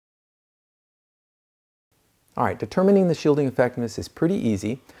All right, determining the shielding effectiveness is pretty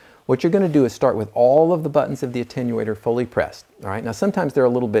easy. What you're going to do is start with all of the buttons of the attenuator fully pressed. All right, now sometimes they're a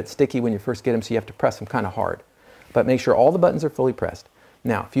little bit sticky when you first get them, so you have to press them kind of hard. But make sure all the buttons are fully pressed.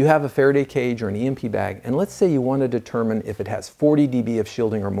 Now, if you have a Faraday cage or an EMP bag, and let's say you want to determine if it has 40 dB of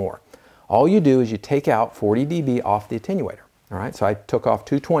shielding or more, all you do is you take out 40 dB off the attenuator. All right, so I took off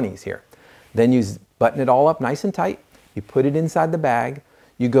two 20s here. Then you button it all up nice and tight. You put it inside the bag.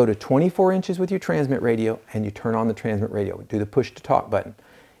 You go to 24 inches with your transmit radio, and you turn on the transmit radio. Do the push to talk button.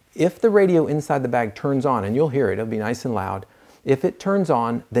 If the radio inside the bag turns on, and you'll hear it, it'll be nice and loud. If it turns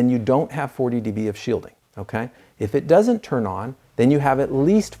on, then you don't have 40 dB of shielding, okay? If it doesn't turn on, then you have at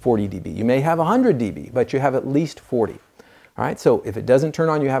least 40 dB. You may have 100 dB, but you have at least 40. All right, so if it doesn't turn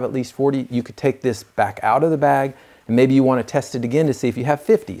on, you have at least 40. You could take this back out of the bag, and maybe you want to test it again to see if you have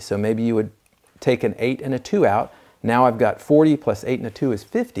 50. So maybe you would take an 8 and a 2 out. Now I've got 40 plus 8 and a 2 is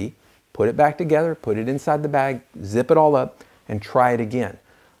 50. Put it back together, put it inside the bag, zip it all up, and try it again.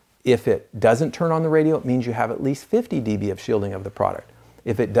 If it doesn't turn on the radio, it means you have at least 50 dB of shielding of the product.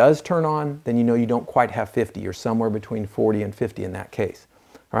 If it does turn on, then you know you don't quite have 50. You're somewhere between 40 and 50 in that case.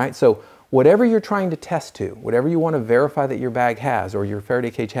 All right, so whatever you're trying to test to, whatever you want to verify that your bag has or your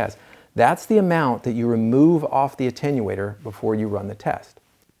Faraday cage has, that's the amount that you remove off the attenuator before you run the test.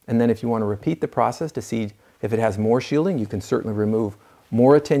 And then if you want to repeat the process to see if it has more shielding, you can certainly remove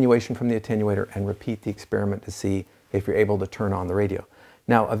more attenuation from the attenuator and repeat the experiment to see if you're able to turn on the radio.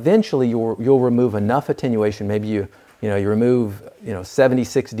 Now, eventually you'll remove enough attenuation. Maybe you remove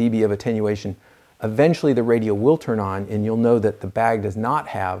 76 dB of attenuation. Eventually the radio will turn on, and you'll know that the bag does not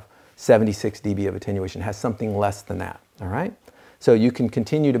have 76 dB of attenuation, it has something less than that. All right. So you can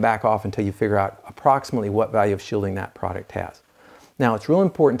continue to back off until you figure out approximately what value of shielding that product has. Now, it's real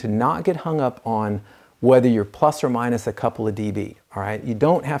important to not get hung up on whether you're plus or minus a couple of dB. All right. You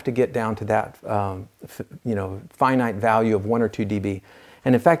don't have to get down to that finite value of 1 or 2 dB.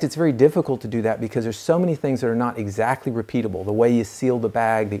 And in fact, it's very difficult to do that because there's so many things that are not exactly repeatable. The way you seal the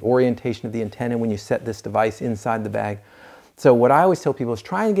bag, the orientation of the antenna when you set this device inside the bag. So what I always tell people is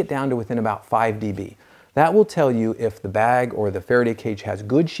try and get down to within about 5 dB. That will tell you if the bag or the Faraday cage has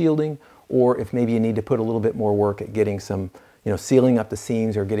good shielding, or if maybe you need to put a little bit more work at getting some, sealing up the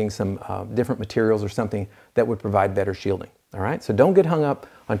seams or getting some different materials or something that would provide better shielding. All right, so don't get hung up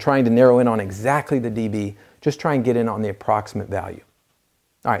on trying to narrow in on exactly the dB. Just try and get in on the approximate value.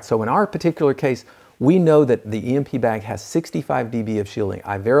 All right, so in our particular case, we know that the EMP bag has 65 dB of shielding.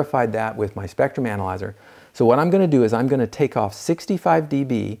 I verified that with my spectrum analyzer. So what I'm going to do is I'm going to take off 65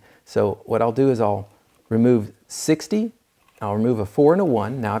 dB. So what I'll do is I'll remove 60, I'll remove a 4 and a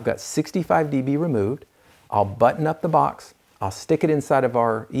 1. Now I've got 65 dB removed. I'll button up the box, I'll stick it inside of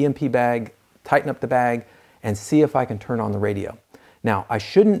our EMP bag, tighten up the bag, and see if I can turn on the radio. Now, I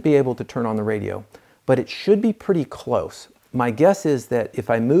shouldn't be able to turn on the radio, but it should be pretty close. My guess is that if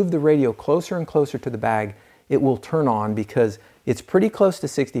I move the radio closer and closer to the bag, it will turn on because it's pretty close to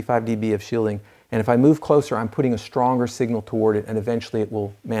 65 dB of shielding. And if I move closer, I'm putting a stronger signal toward it, and eventually it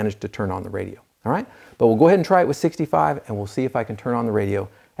will manage to turn on the radio. All right? But we'll go ahead and try it with 65, and we'll see if I can turn on the radio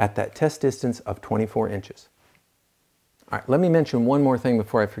at that test distance of 24 inches. All right, let me mention one more thing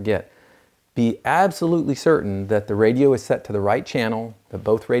before I forget. Be absolutely certain that the radio is set to the right channel, that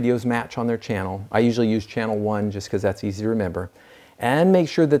both radios match on their channel. I usually use channel 1 just because that's easy to remember. And make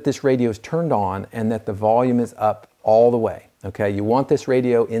sure that this radio is turned on and that the volume is up all the way. Okay, you want this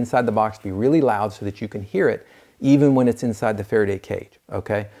radio inside the box to be really loud so that you can hear it even when it's inside the Faraday cage.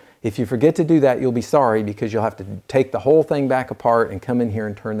 Okay, if you forget to do that, you'll be sorry because you'll have to take the whole thing back apart and come in here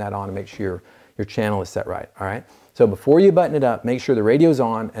and turn that on and make sure your channel is set right. All right. So before you button it up, make sure the radio's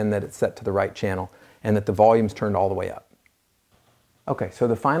on and that it's set to the right channel and that the volume's turned all the way up. Okay, so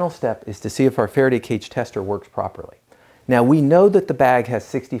the final step is to see if our Faraday cage tester works properly. Now we know that the bag has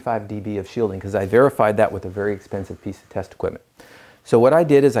 65 dB of shielding because I verified that with a very expensive piece of test equipment. So what I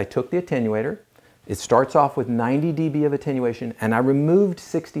did is I took the attenuator. It starts off with 90 dB of attenuation, and I removed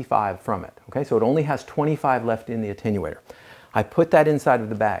 65 from it. Okay, so it only has 25 left in the attenuator. I put that inside of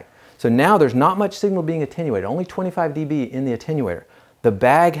the bag. So now there's not much signal being attenuated, only 25 dB in the attenuator. The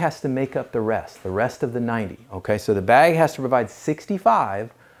bag has to make up the rest of the 90. Okay, so the bag has to provide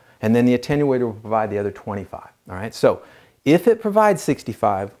 65, and then the attenuator will provide the other 25. All right, so if it provides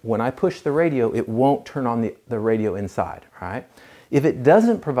 65, when I push the radio, it won't turn on the radio inside. All right, if it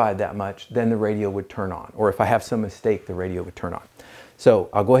doesn't provide that much, then the radio would turn on, or if I have some mistake, the radio would turn on. So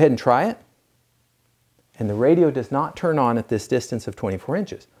I'll go ahead and try it, and the radio does not turn on at this distance of 24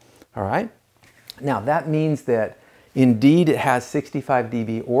 inches. All right, now that means that indeed it has 65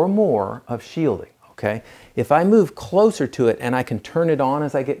 dB or more of shielding. Okay, if I move closer to it and I can turn it on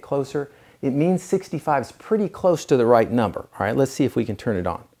as I get closer, it means 65 is pretty close to the right number. All right, let's see if we can turn it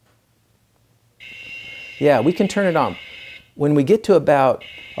on. Yeah, we can turn it on. When we get to about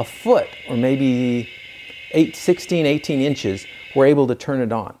a foot, or maybe 16, 18 inches, we're able to turn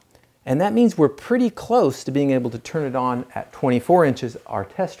it on. And that means we're pretty close to being able to turn it on at 24 inches, our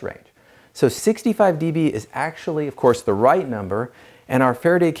test range. So 65 dB is actually, of course, the right number, and our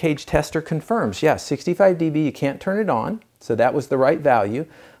Faraday cage tester confirms, yeah, 65 dB, you can't turn it on, so that was the right value,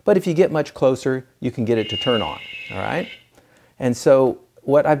 but if you get much closer, you can get it to turn on, all right? And so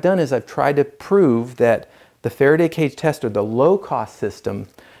what I've done is I've tried to prove that the Faraday cage tester, the low-cost system,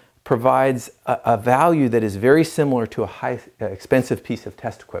 provides a value that is very similar to a expensive piece of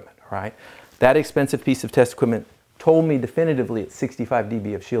test equipment, all right? That expensive piece of test equipment told me definitively it's 65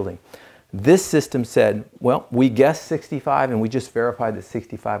 dB of shielding. This system said, well, we guessed 65 and we just verified that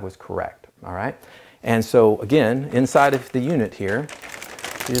 65 was correct, all right? And so again, inside of the unit here,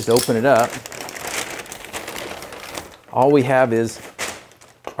 you just open it up. All we have is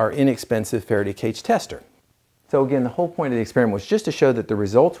our inexpensive Faraday cage tester. So again, the whole point of the experiment was just to show that the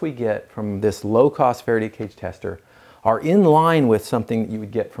results we get from this low-cost Faraday cage tester are in line with something that you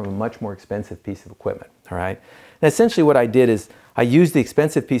would get from a much more expensive piece of equipment, all right? And essentially what I did is I used the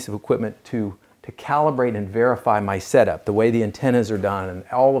expensive piece of equipment to calibrate and verify my setup, the way the antennas are done and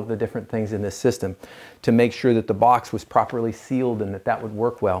all of the different things in this system to make sure that the box was properly sealed and that that would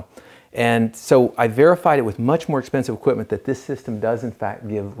work well. And so I verified it with much more expensive equipment that this system does in fact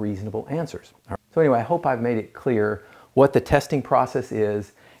give reasonable answers. So anyway, I hope I've made it clear what the testing process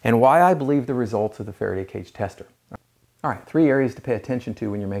is and why I believe the results of the Faraday cage tester. All right, 3 areas to pay attention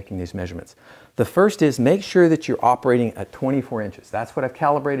to when you're making these measurements. The first is make sure that you're operating at 24 inches. That's what I've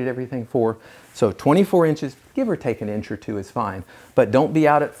calibrated everything for. So 24 inches, give or take an inch or two is fine, but don't be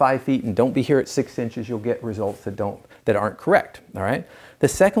out at 5 feet and don't be here at 6 inches. You'll get results that aren't correct, all right? The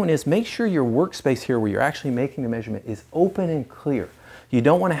second one is make sure your workspace here where you're actually making the measurement is open and clear. You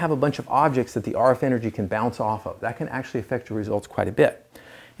don't want to have a bunch of objects that the RF energy can bounce off of. That can actually affect your results quite a bit.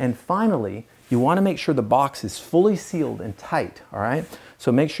 And finally, you want to make sure the box is fully sealed and tight, all right?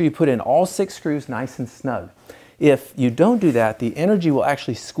 So make sure you put in all 6 screws nice and snug. If you don't do that, the energy will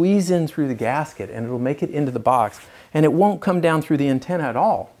actually squeeze in through the gasket and it'll make it into the box and it won't come down through the antenna at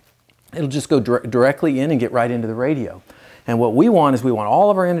all. It'll just go directly in and get right into the radio. And what we want is we want all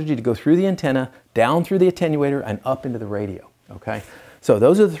of our energy to go through the antenna, down through the attenuator, and up into the radio, okay? So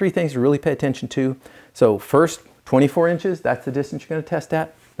those are the 3 things to really pay attention to. So first, 24 inches, that's the distance you're going to test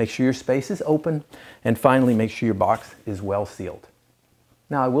at. Make sure your space is open. And finally, make sure your box is well sealed.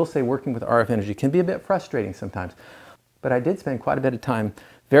 Now, I will say working with RF energy can be a bit frustrating sometimes, but I did spend quite a bit of time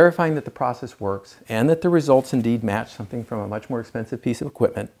verifying that the process works and that the results indeed match something from a much more expensive piece of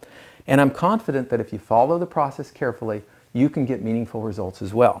equipment. And I'm confident that if you follow the process carefully, you can get meaningful results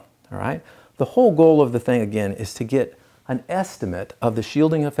as well, all right? The whole goal of the thing, again, is to get an estimate of the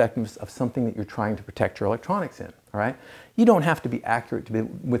shielding effectiveness of something that you're trying to protect your electronics in, all right? You don't have to be accurate to be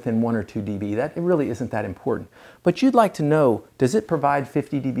within 1 or 2 dB. That it really isn't that important. But you'd like to know, does it provide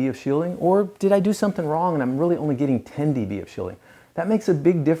 50 dB of shielding, or did I do something wrong and I'm really only getting 10 dB of shielding? That makes a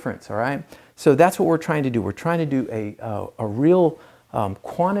big difference, all right? So that's what we're trying to do. We're trying to do a real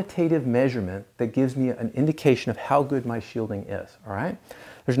quantitative measurement that gives me an indication of how good my shielding is, all right?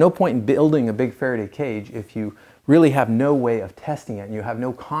 There's no point in building a big Faraday cage if you really have no way of testing it and you have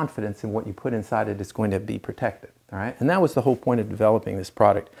no confidence in what you put inside it is going to be protected, all right? And that was the whole point of developing this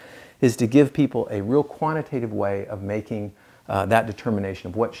product, is to give people a real quantitative way of making that determination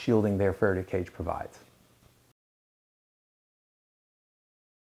of what shielding their Faraday cage provides.